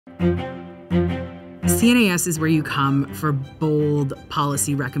CNAS is where you come for bold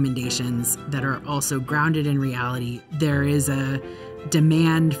policy recommendations that are also grounded in reality. There is a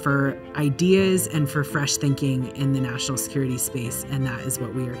demand for ideas and for fresh thinking in the national security space, and that is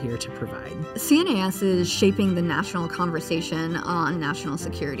what we are here to provide. CNAS is shaping the national conversation on national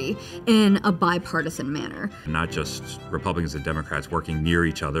security in a bipartisan manner. Not just Republicans and Democrats working near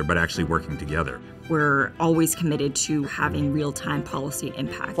each other, but actually working together. We're always committed to having real-time policy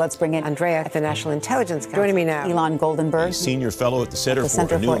impact. Let's bring in Andrea at the National Intelligence Council. Joining me now, Elon Goldenberg, Senior Fellow at the Center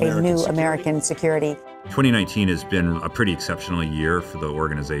for a New American Security. 2019 has been a pretty exceptional year for the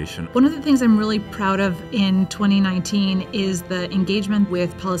organization. One of the things I'm really proud of in 2019 is the engagement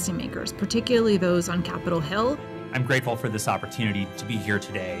with policymakers, particularly those on Capitol Hill. I'm grateful for this opportunity to be here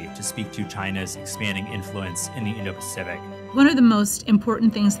today to speak to China's expanding influence in the Indo-Pacific. One of the most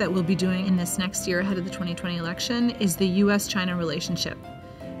important things that we'll be doing in this next year ahead of the 2020 election is the U.S.-China relationship.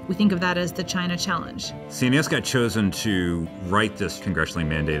 We think of that as the China Challenge. CNAS got chosen to write this congressionally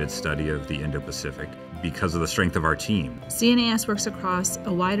mandated study of the Indo-Pacific because of the strength of our team. CNAS works across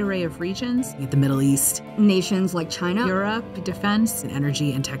a wide array of regions. The Middle East, nations like China, Europe, defense, and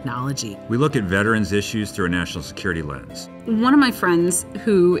energy and technology. We look at veterans' issues through a national security lens. One of my friends,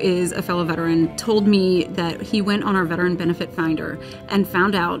 who is a fellow veteran, told me that he went on our Veteran Benefit Finder and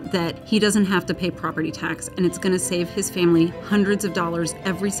found out that he doesn't have to pay property tax, and it's going to save his family hundreds of dollars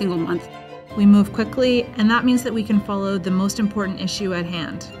every single month. We move quickly, and that means that we can follow the most important issue at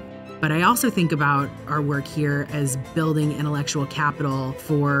hand. But I also think about our work here as building intellectual capital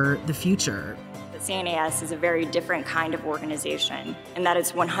for the future. The CNAS is a very different kind of organization, in that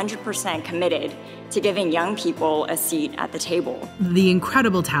it's 100% committed to giving young people a seat at the table. The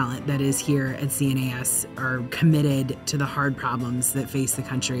incredible talent that is here at CNAS are committed to the hard problems that face the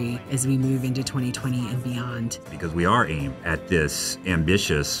country as we move into 2020 and beyond. Because we are aimed at this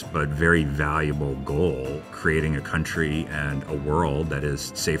ambitious but very valuable goal, creating a country and a world that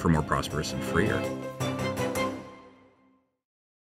is safer, more prosperous, and freer.